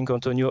mentioned, and I think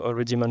Antonio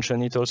already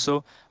mentioned it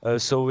also,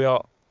 so we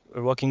are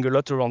working a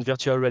lot around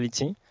virtual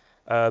reality,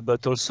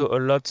 but also a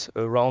lot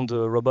around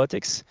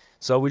robotics.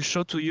 So I will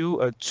show to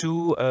you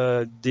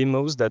 2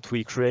 demos that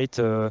we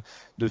created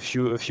a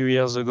few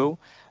years ago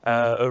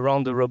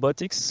around the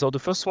robotics. So the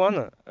first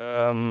one,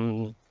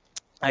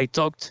 I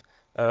talked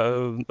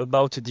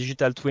about a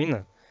digital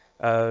twin.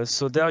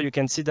 So there you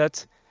can see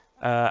that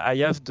I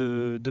have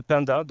the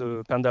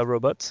Panda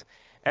robot,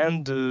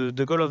 and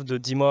the goal of the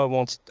demo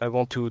I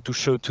want to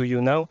show to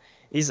you now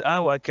is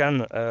how I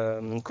can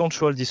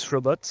control this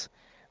robot.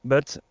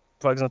 But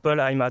for example,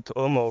 I'm at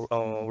home or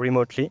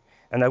remotely,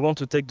 and I want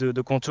to take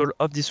the control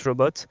of this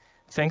robot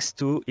thanks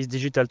to his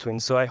digital twin.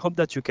 So I hope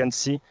that you can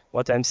see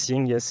what I'm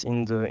seeing, yes,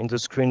 in the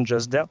screen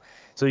just there.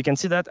 So you can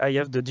see that I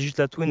have the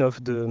digital twin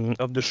of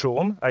the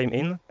showroom I'm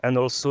in, and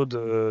also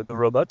the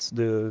robot,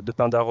 the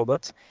Panda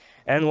robot.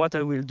 And what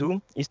I will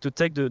do is to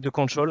take the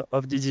control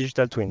of the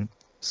digital twin.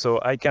 So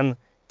I can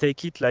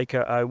take it like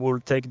I will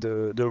take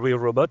the real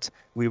robot.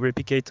 We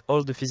replicate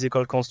all the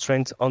physical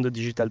constraints on the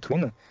digital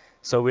twin.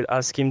 So we'll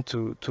ask him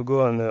to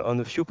go on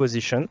a few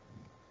positions.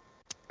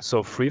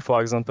 So 3,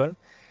 for example.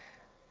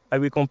 I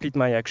will complete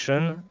my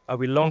action. I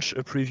will launch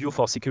a preview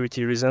for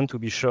security reason to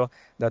be sure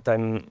that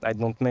I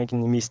don't make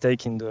any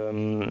mistake in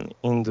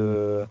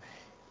the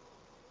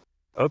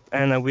up,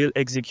 and I will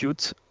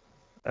execute.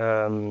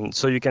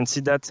 So you can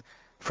see that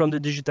from the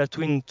digital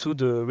twin to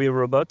the real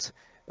robot,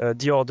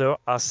 the order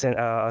are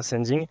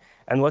sending.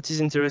 And what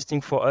is interesting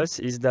for us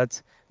is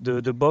that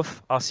the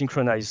both are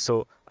synchronized.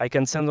 So I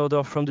can send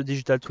order from the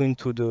digital twin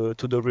to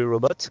the real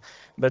robot,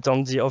 but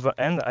on the other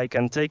end, I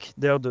can take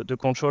there the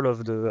control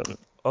of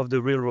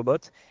the real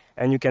robot,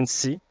 and you can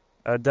see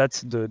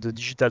that the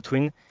digital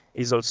twin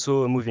is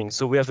also moving.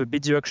 So we have a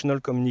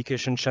bidirectional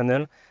communication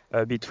channel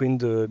between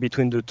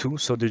the two,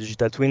 so the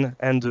digital twin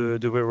and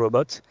the real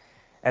robot.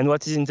 And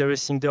what is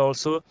interesting there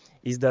also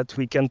is that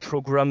we can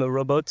program a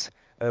robot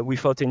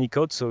without any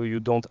code, so you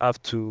don't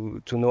have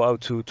to know how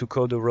to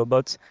code a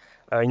robot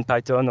in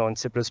Python or in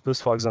C++,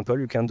 for example.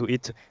 You can do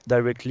it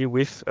directly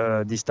with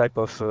this type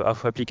of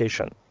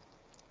application.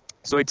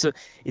 So it's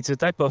a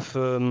type of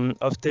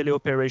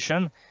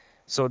teleoperation.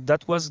 So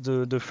that was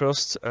the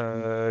first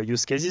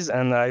use cases,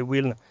 and I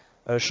will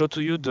show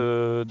to you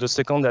the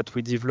second that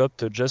we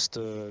developed just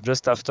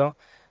after.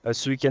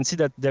 So you can see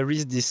that there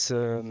is this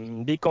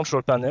big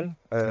control panel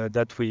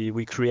that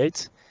we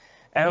create,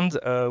 and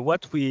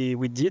what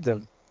we did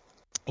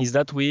is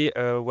that we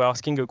were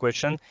asking a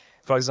question.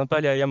 For example,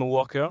 I am a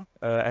worker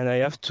and I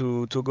have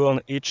to go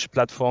on each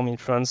platform in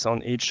France,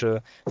 on each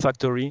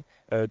factory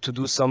to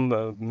do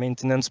some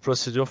maintenance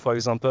procedure, for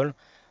example.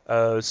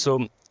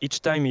 So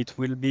each time it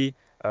will be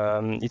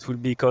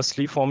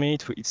costly for me.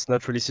 It's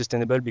not really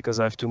sustainable because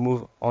I have to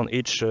move on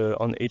each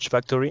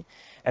factory.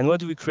 And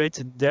what we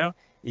created there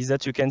is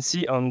that you can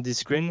see on the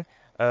screen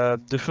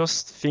the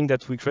first thing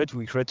that we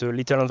create a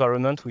little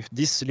environment with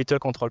this little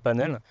control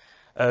panel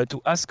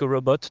to ask a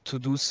robot to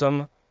do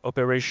some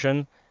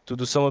operation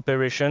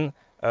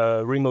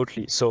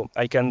remotely. So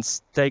I can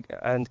take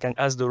and can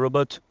ask the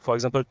robot, for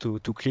example,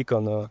 to click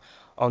on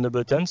a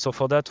button. So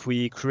for that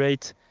we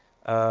create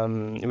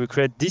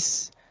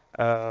this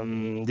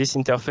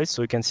interface.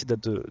 So you can see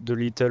that the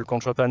little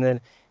control panel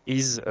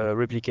is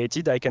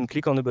replicated. I can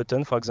click on a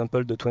button, for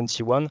example, the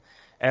 21,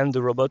 and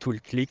the robot will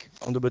click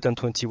on the button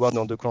 21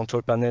 on the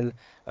control panel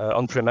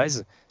on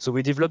premise. So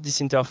we developed this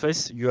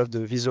interface. You have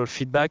the visual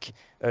feedback,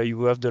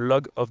 you have the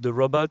log of the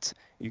robot.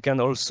 You can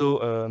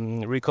also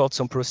record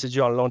some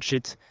procedure and launch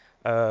it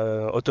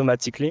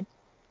automatically.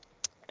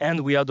 And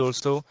we had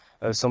also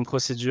some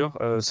procedure,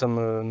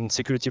 some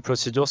security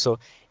procedure. So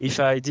if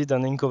I did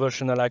an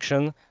inconventional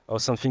action or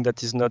something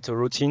that is not a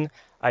routine,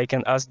 I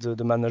can ask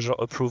the manager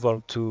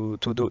approval to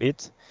do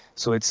it.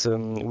 So it's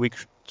we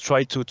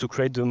try to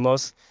create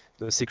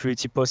the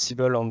security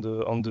possible on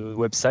the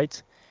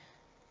website.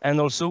 And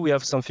also we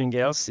have something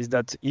else, is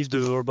that if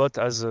the robot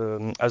has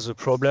a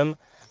problem,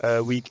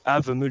 we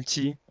have a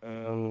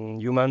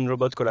human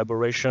robot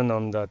collaboration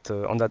on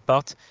that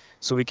part.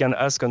 So we can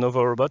ask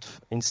another robot,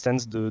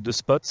 instance the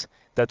Spot,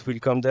 that will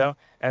come there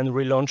and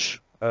relaunch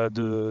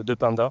the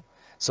Panda.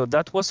 So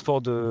that was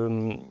for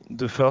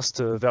the first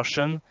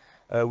version.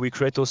 We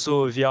create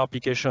also a VR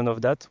application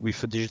of that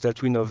with a digital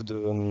twin of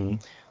the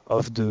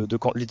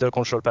little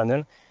control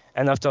panel.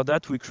 And after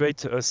that, we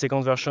create a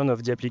second version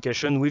of the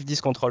application with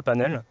this control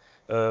panel,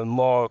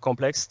 more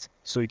complex.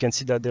 So you can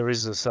see that there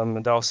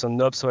are some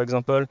knobs, for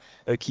example,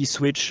 a key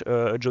switch,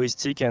 a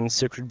joystick, and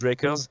circuit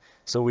breakers.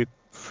 So we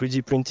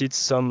 3D printed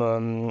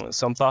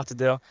some part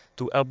there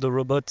to help the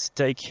robot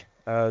take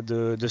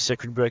the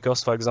circuit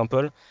breakers, for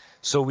example.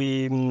 So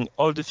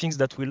all the things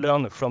that we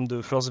learn from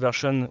the first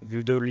version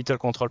with the little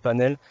control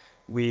panel,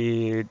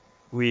 we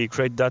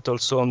create that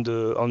also on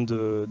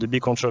the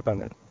big control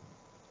panel.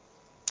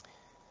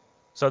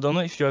 So I don't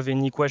know if you have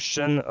any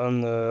question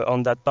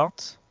on that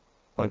part,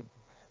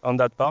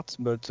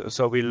 but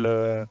so I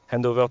will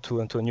hand over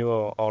to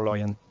Antonio or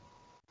Lauriane.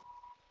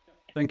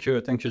 Thank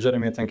you,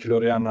 Jeremy. Thank you,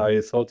 Lauriane.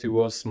 I thought it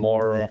was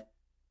more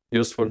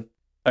useful.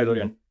 Hi,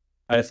 Lauriane.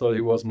 I thought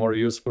it was more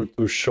useful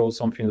to show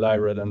something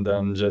live rather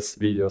than just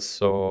videos.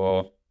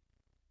 So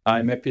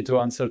I'm happy to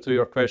answer to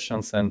your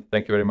questions, and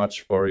thank you very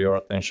much for your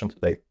attention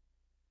today.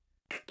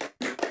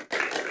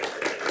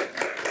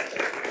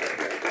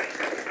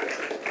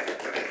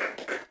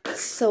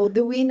 So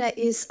the winner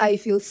is I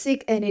feel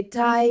sick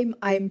anytime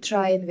I'm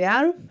trying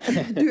VR.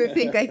 Do you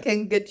think I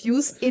can get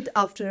used it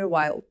after a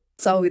while?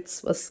 So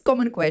it was a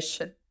common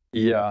question.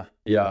 Yeah.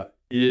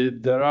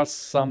 There are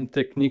some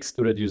techniques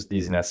to reduce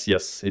dizziness.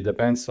 Yes, it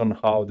depends on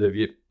how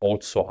the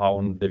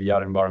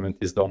VR environment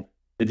is done.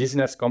 The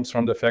dizziness comes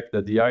from the fact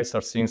that the eyes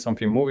are seeing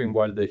something moving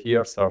while the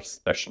ears are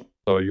stationary.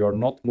 So you're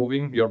not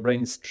moving, your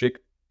brain is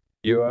strict.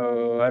 You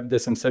have the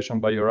sensation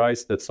by your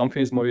eyes that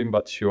something is moving,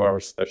 but you are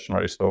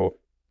stationary. So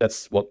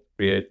that's what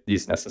creates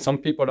dizziness. Some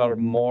people are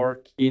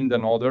more keen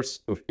than others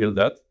to feel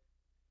that.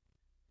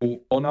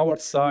 On our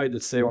side,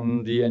 let's say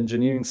on the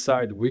engineering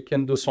side, we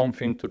can do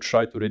something to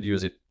try to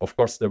reduce it. Of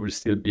course, there will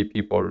still be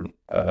people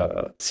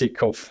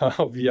sick of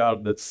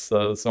VR. That's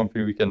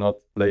something we cannot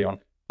play on.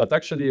 But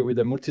actually, with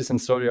a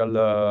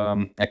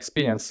multisensorial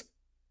experience,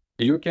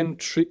 you can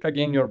trick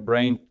again your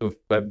brain to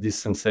have this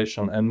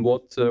sensation. And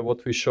what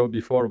we showed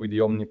before with the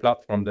Omni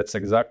platform, that's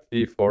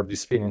exactly for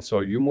this feeling.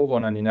 So you move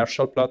on an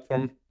inertial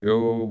platform, you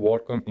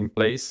work in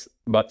place,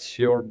 but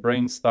your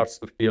brain starts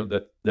to feel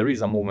that there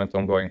is a movement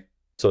ongoing.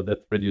 So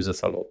that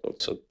reduces a lot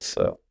also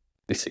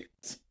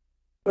decisions.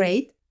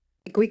 Great.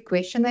 A quick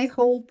question, I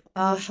hope.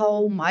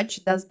 How much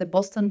does the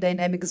Boston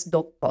Dynamics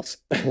dog cost?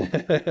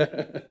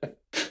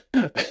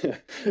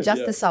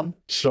 Just a sum.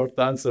 Short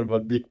answer,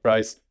 but big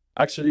price.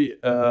 Actually,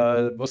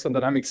 Boston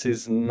Dynamics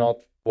is not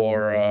for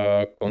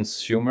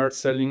consumer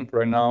selling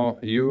right now.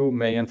 You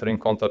may enter in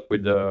contact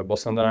with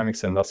Boston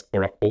Dynamics and ask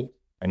for a quote.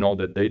 I know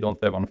that they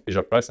don't have an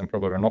official price and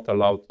probably not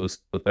allowed to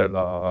tell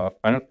a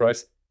final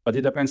price, but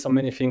it depends on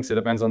many things. It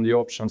depends on the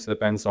options. It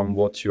depends on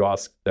what you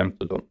ask them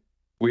to do.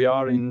 We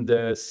are in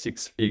the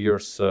 6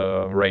 figures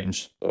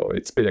range, so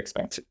it's pretty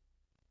expensive.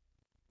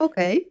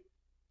 Okay.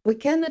 We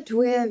cannot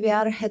wear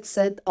VR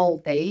headset all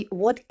day.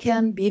 What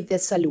can be the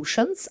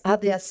solutions? Are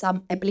there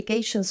some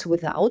applications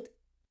without?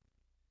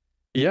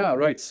 Yeah,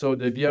 right. So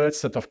the VR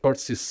headset, of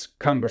course, is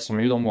cumbersome.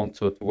 You don't want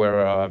to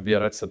wear a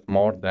VR headset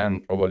more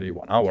than probably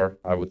 1 hour,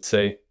 I would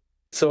say.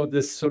 So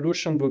the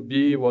solution would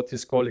be what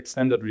is called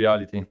extended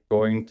reality,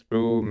 going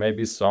through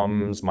maybe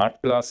some smart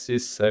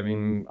glasses,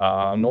 having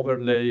an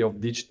overlay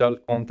of digital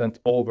content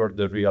over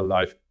the real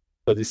life.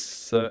 So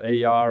this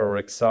AR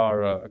or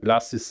XR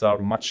glasses are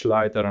much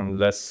lighter and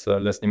less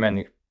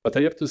demanding. But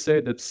I have to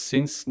say that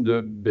since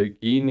the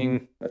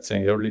beginning, let's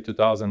say early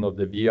 2000 of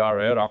the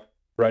VR era,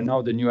 right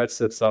now the new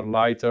headsets are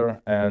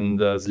lighter and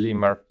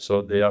slimmer,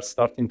 so they are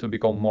starting to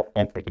become more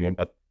comfortable.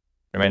 But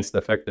remains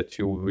the fact that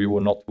you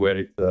will not wear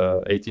it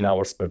 18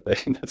 hours per day.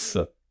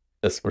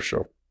 That's for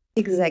sure.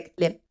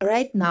 Exactly.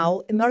 Right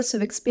now,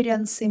 immersive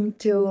experience seem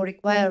to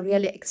require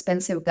really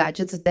expensive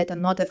gadgets that are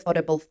not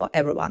affordable for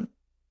everyone.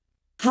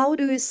 How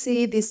do you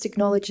see this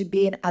technology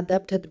being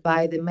adopted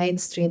by the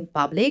mainstream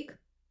public?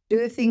 Do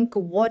you think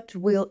what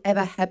will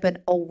ever happen,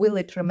 or will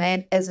it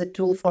remain as a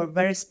tool for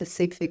very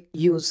specific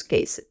use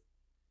cases?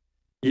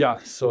 Yeah,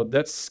 so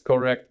that's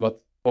correct.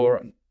 But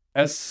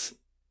as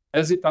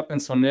it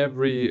happens on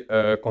every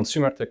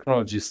consumer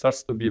technology, it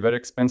starts to be very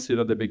expensive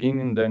at the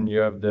beginning, then you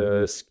have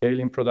the scale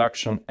in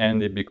production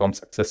and it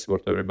becomes accessible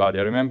to everybody.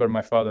 I remember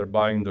my father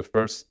buying the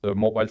first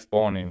mobile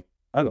phone in,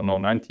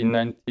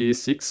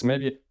 1996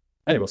 maybe,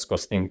 and it was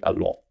costing a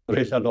lot,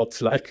 really a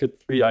lot, like 3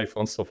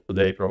 iPhones of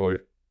today probably.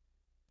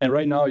 And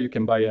right now you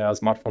can buy a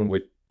smartphone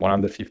with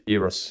 150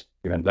 euros,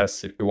 even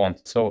less if you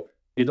want. So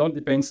it all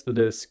depends to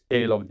the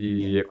scale of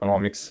the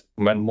economics.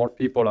 When more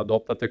people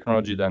adopt a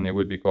technology, then it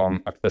will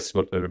become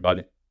accessible to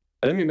everybody.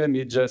 Let me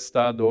maybe just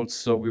add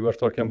also, we were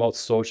talking about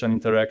social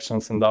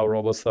interactions and how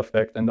robots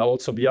affect, and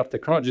also VR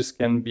technologies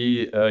can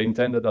be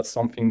intended as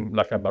something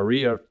like a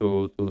barrier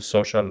to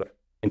social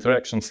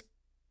interactions.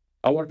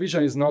 Our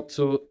vision is not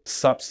to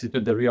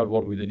substitute the real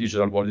world with the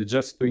digital world. It's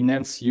just to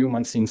enhance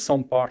humans in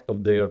some part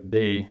of their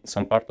day,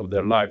 some part of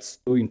their lives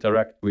to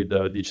interact with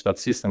the digital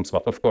systems.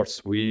 But of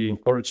course, we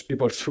encourage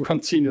people to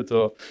continue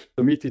to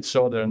meet each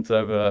other and to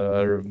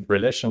have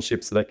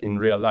relationships like in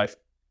real life.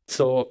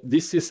 So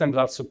these systems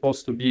are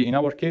supposed to be, in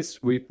our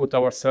case, we put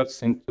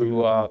ourselves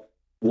into a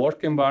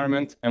work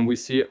environment and we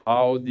see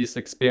how these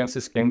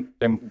experiences can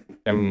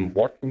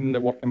work in the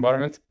work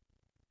environment.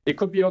 It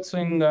could be also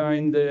in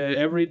the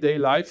everyday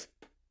life,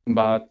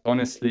 but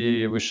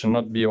honestly, we should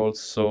not be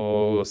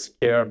also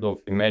scared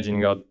of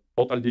imagining a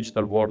total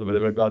digital world where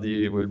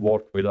everybody will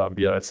work with a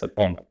VR headset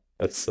on.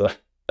 That's a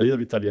little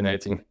bit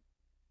alienating.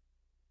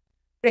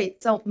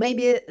 Great. So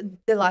maybe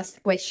the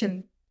last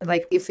question,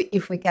 like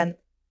if we can.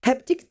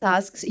 Haptic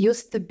tasks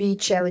used to be a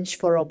challenge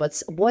for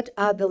robots. What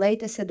are the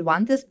latest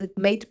advances that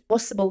made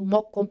possible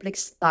more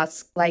complex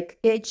tasks like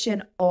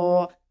catching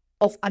or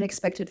of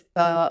unexpected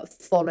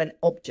fallen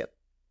object?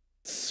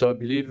 So I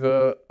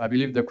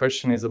believe the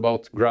question is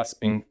about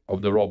grasping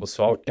of the robot.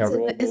 So how can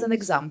as an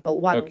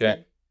example, one.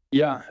 Okay.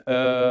 Yeah.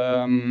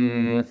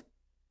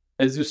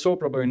 As you saw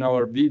probably in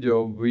our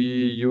video, we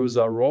use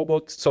a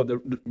robot. So the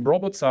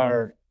robots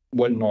are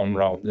well known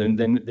now, and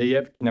then they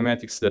have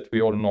kinematics that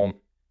we all know.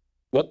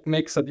 What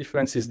makes a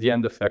difference is the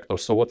end effector.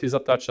 So what is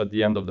attached at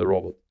the end of the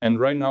robot? And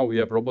right now we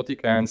have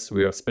robotic hands,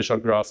 we have special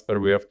grasper,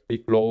 we have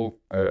pick-low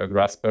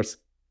graspers.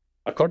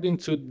 According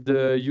to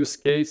the use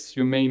case,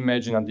 you may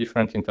imagine a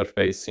different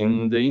interface.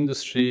 In the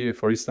industry,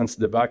 for instance,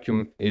 the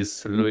vacuum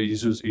is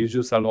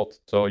used a lot.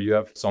 So you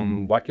have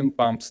some vacuum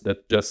pumps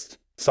that just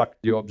suck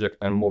the object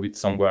and move it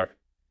somewhere.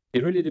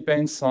 It really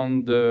depends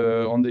on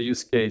the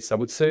use case. I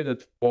would say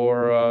that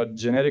for a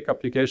generic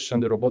application,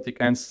 the robotic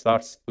hand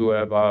starts to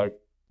have a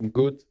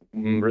good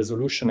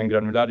resolution and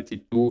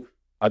granularity to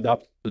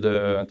adapt to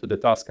the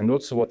task. And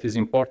also what is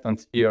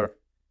important here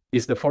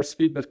is the force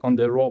feedback on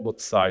the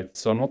robot side.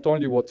 So not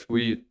only what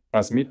we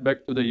transmit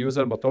back to the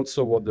user, but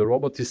also what the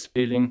robot is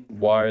feeling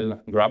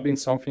while grabbing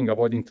something,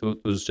 avoiding to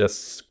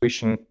just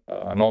squishing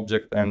an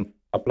object and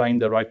applying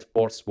the right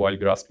force while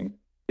grasping.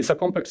 It's a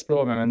complex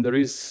problem, and there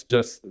is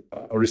just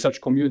a research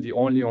community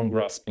only on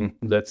grasping.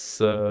 That's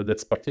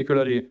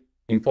particularly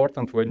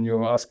important when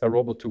you ask a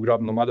robot to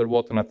grab no matter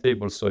what on a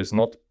table. So it's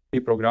not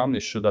pre-programmed,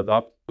 it should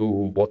adapt to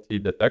what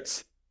it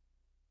detects.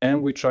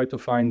 And we try to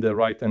find the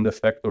right end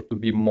effector to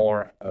be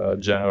more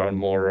general,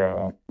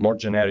 more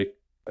generic.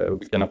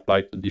 We can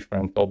apply to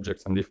different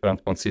objects and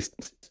different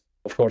consistencies.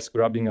 Of course,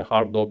 grabbing a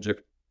hard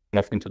object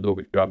nothing to do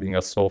with grabbing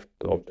a soft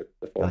object.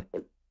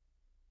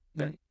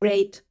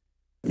 Great.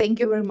 Thank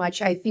you very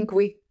much. I think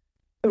we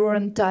were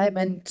on time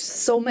and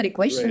so many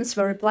questions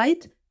were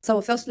replied. So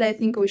firstly, I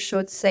think we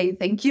should say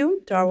thank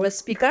you to our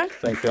speaker.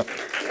 Thank you.